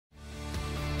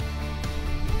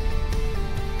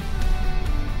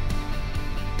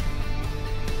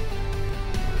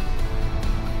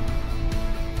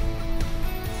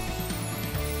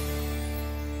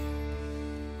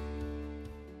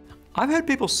I've heard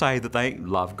people say that they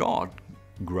love God.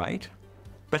 Great.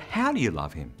 But how do you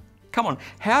love Him? Come on,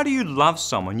 how do you love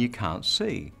someone you can't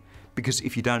see? Because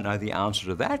if you don't know the answer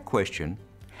to that question,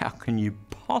 how can you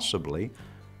possibly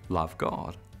love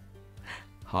God?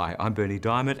 Hi, I'm Berni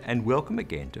Dymet and welcome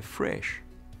again to Fresh.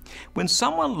 When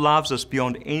someone loves us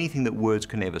beyond anything that words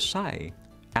can ever say,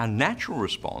 our natural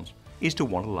response is to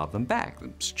want to love them back.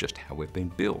 It's just how we've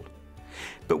been built.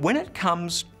 But when it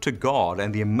comes to God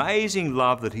and the amazing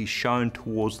love that He's shown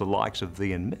towards the likes of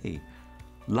thee and me,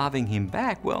 loving Him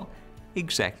back, well,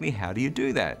 exactly how do you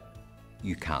do that?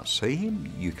 You can't see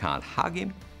Him, you can't hug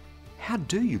Him. How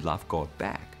do you love God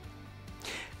back?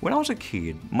 When I was a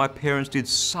kid, my parents did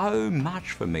so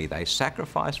much for me. They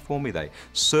sacrificed for me, they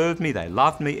served me, they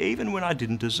loved me, even when I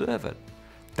didn't deserve it.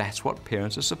 That's what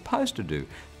parents are supposed to do.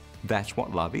 That's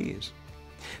what love is.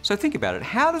 So think about it.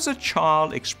 How does a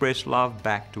child express love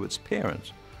back to its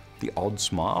parents? The odd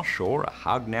smile, sure, a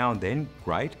hug now and then,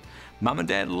 great. Mum and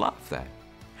Dad love that.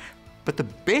 But the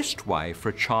best way for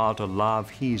a child to love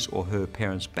his or her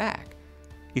parents back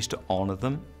is to honour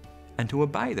them and to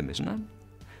obey them, isn't it?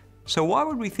 So why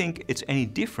would we think it's any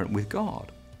different with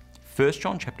God? 1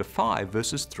 John chapter 5,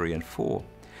 verses 3 and 4.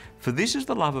 For this is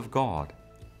the love of God,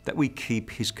 that we keep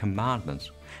His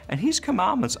commandments. And His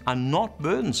commandments are not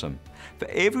burdensome. For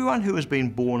everyone who has been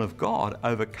born of God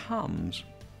overcomes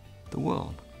the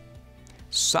world.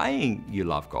 Saying you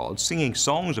love God, singing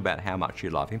songs about how much you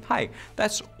love Him, hey,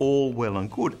 that's all well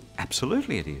and good.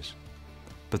 Absolutely it is.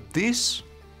 But this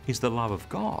is the love of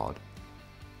God,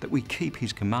 that we keep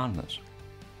His commandments.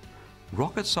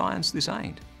 Rocket science this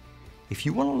ain't. If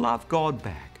you want to love God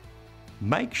back,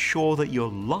 make sure that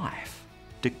your life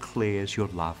declares your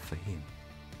love for Him.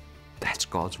 That's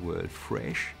God's word,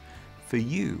 fresh for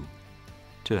you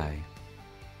today.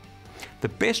 The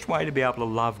best way to be able to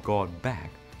love God back,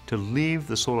 to live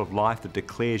the sort of life that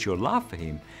declares your love for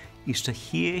Him, is to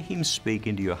hear Him speak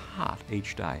into your heart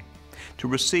each day, to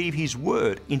receive His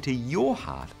word into your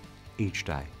heart each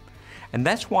day. And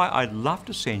that's why I'd love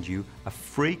to send you a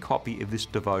free copy of this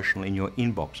devotional in your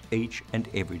inbox each and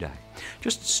every day.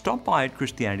 Just stop by at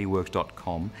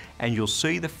ChristianityWorks.com and you'll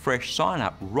see the Fresh sign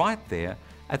up right there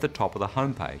at the top of the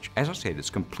homepage. As I said, it's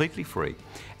completely free.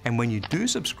 And when you do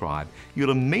subscribe,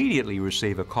 you'll immediately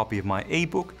receive a copy of my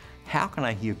ebook, How Can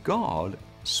I Hear God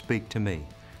Speak to Me?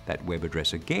 That web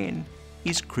address again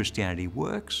is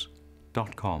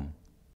ChristianityWorks.com.